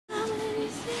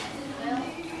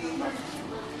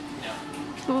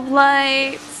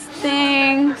lights,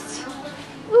 things.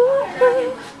 Ooh.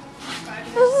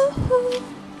 Ooh.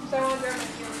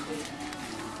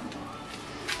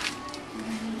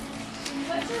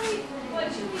 What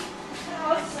should we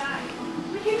outside?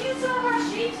 We can use some of our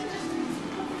sheets and just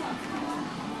put them up.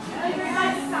 Are you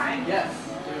guys decide? Yes,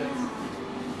 do it.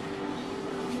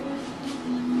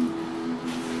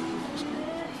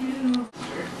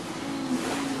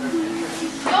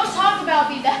 Don't talk about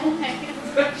me that way.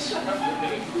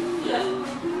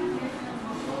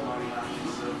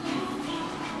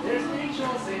 There's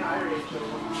Rachel. Say hi, Rachel.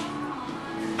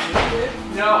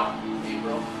 No.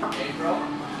 April.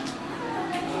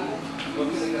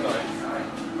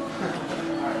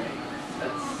 Alright.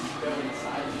 Let's go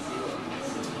inside and see what we can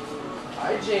see.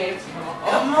 Alright, James. Come on.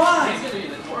 Come on! He's gonna be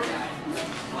the tour guide.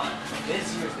 Come on. This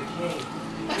here's the king.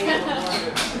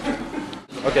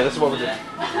 Okay, this is what we're doing.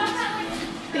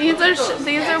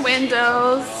 These are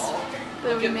windows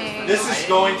that we made. This is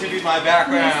going to be my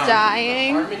background. He's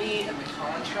dying. Harmony and the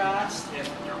contrast and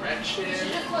the direction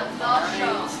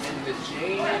lines and the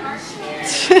James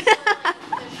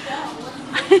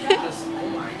and just, oh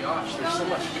my gosh, there's so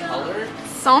much color.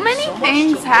 So many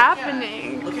things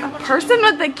happening. A person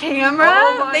with a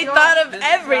camera, they thought of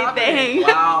everything.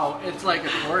 Wow, it's like a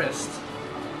tourist.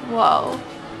 Whoa.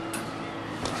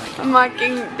 I'm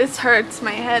walking, this hurts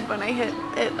my head when I hit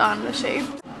it on the shape.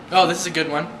 Oh, this is a good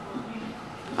one.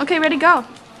 Okay, ready, go.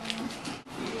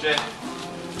 Jay.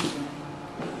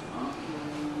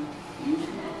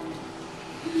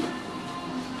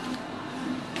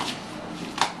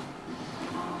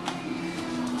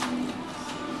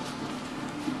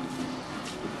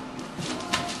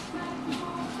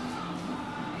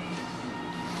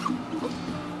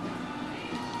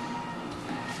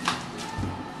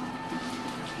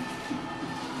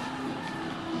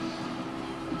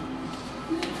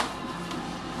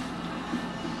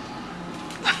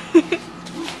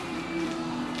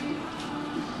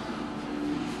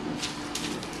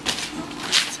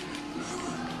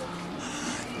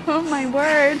 Oh my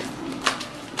word.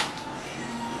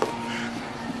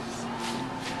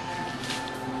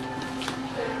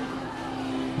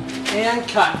 And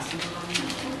cut.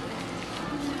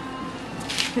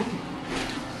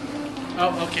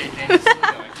 Oh, okay, James.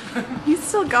 He's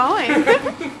still going.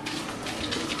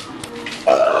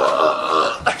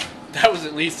 That was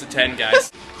at least a 10,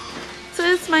 guys. So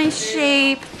this is my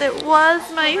shape that was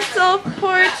my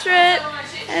self-portrait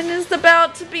and is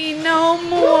about to be no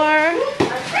more.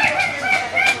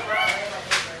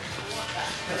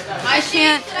 I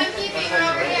can't.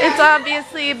 It's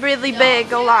obviously really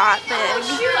big, a lot big.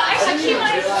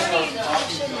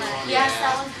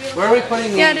 Where are we putting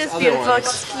these? Yeah, it is beautiful.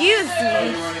 Excuse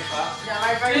me.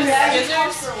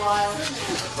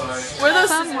 Where are those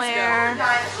Somewhere.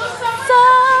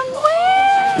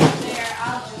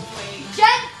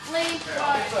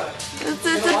 This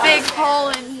is a big hole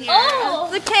in here. Oh.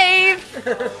 It's a cave.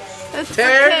 It's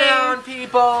Tear a cave. down,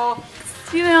 people.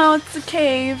 You know, it's a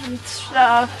cave and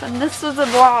stuff. And this was a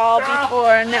wall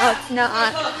before, and now it's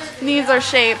not. And these are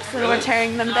shapes, and we're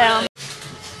tearing them down.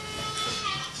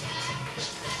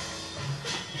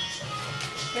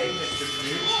 Hey, Mr.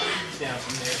 Blue. Down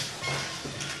from there.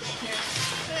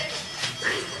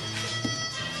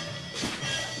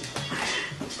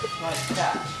 Like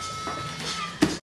that.